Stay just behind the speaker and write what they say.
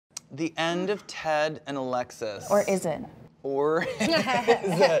the end of Ted and Alexis. Or is it? Or is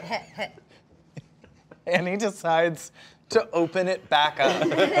it? And he decides to open it back up.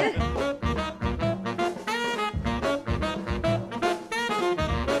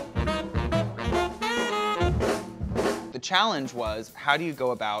 The challenge was, how do you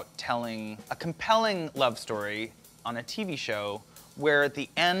go about telling a compelling love story on a TV show where the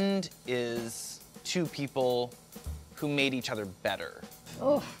end is two people who made each other better?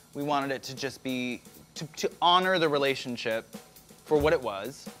 Oof. We wanted it to just be, to honor the relationship for what it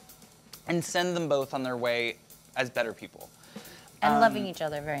was and send them both on their way as better people. And loving each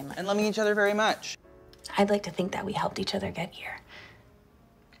other very much. And loving each other very much. I'd like to think that we helped each other get here.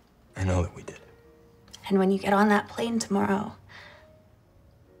 I know that we did. And when you get on that plane tomorrow,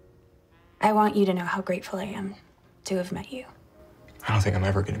 I want you to know how grateful I am to have met you. I don't think I'm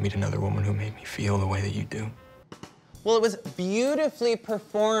ever gonna meet another woman who made me feel the way that you do. Well, it was beautifully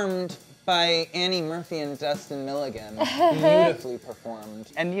performed by Annie Murphy and Dustin Milligan. Beautifully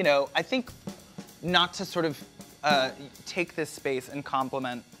performed. And you know, I think not to sort of take this space and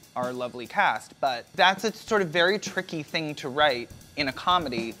compliment our lovely cast, but that's a sort of very tricky thing to write in a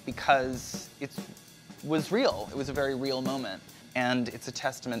comedy because it was real. It was a very real moment. And it's a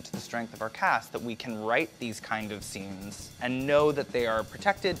testament to the strength of our cast that we can write these kind of scenes and know that they are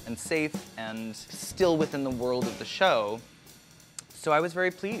protected and safe and still within the world of the show. So I was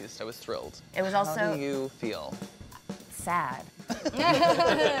very pleased. I was thrilled. It was also... How do you feel? Sad.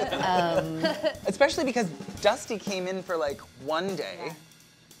 Especially because Dusty came in for like one day. Yeah.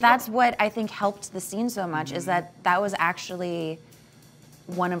 That's what I think helped the scene so much, is that was actually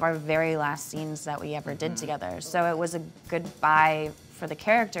one of our very last scenes that we ever did together. So it was a goodbye for the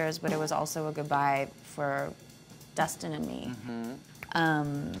characters, but it was also a goodbye for Dustin and me.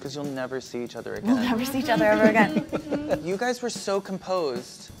 Because you'll never see each other again. We'll never see each other ever again. You guys were so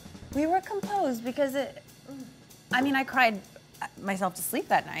composed. We were composed because I mean, I cried myself to sleep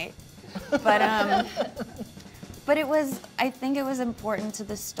that night, but it was, I think it was important to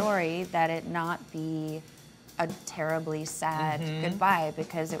the story that it not be a terribly sad goodbye,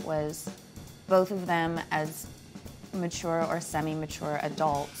 because it was both of them as mature or semi-mature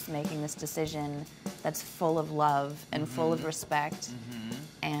adults making this decision that's full of love and full of respect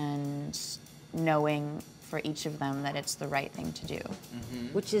and knowing for each of them that it's the right thing to do.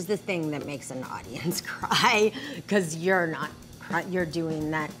 Which is the thing that makes an audience cry, because you're not, you're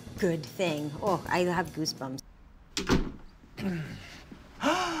doing that good thing. Oh, I have goosebumps.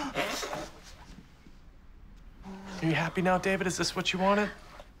 Are you happy now, David? Is this what you wanted?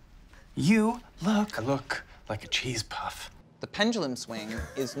 You look. I look like a cheese puff. The pendulum swing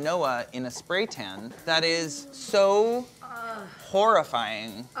is Noah in a spray tan that is so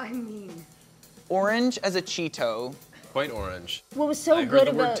horrifying. I mean... Orange as a Cheeto. Quite orange. What was so I heard good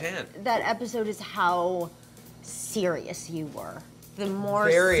the word about tan. that episode is how serious you were. The more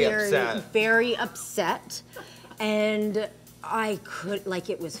Very serious, upset. very upset, and I could, like,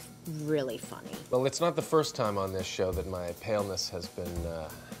 it was really funny. Well, it's not the first time on this show that my paleness has been,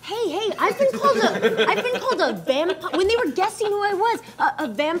 Hey, I've been called a vampire. When they were guessing who I was, a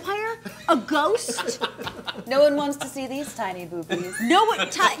vampire, a ghost. No one wants to see these tiny boobies. No one,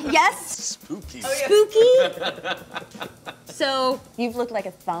 yes? spooky. Spooky. So. You've looked like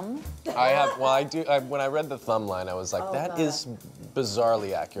a thumb. I have, well, when I read the thumb line, I was like, that is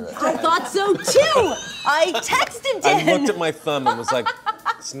bizarrely accurate. I thought so too. I texted Dan. I looked at my thumb and was like,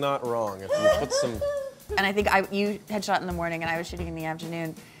 it's not wrong. If you put some... And I think you had shot in the morning and I was shooting in the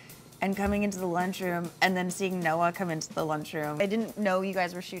afternoon. And coming into the lunchroom and then seeing Noah come into the lunchroom. I didn't know you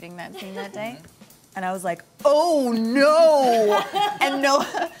guys were shooting that scene that day. And I was like, oh no! And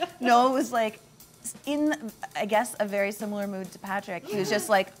Noah was like, in, I guess, a very similar mood to Patrick. He was just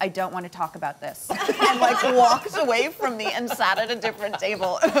like, I don't want to talk about this. And like walked away from me and sat at a different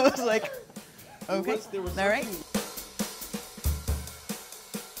table. And I was like, okay, all right.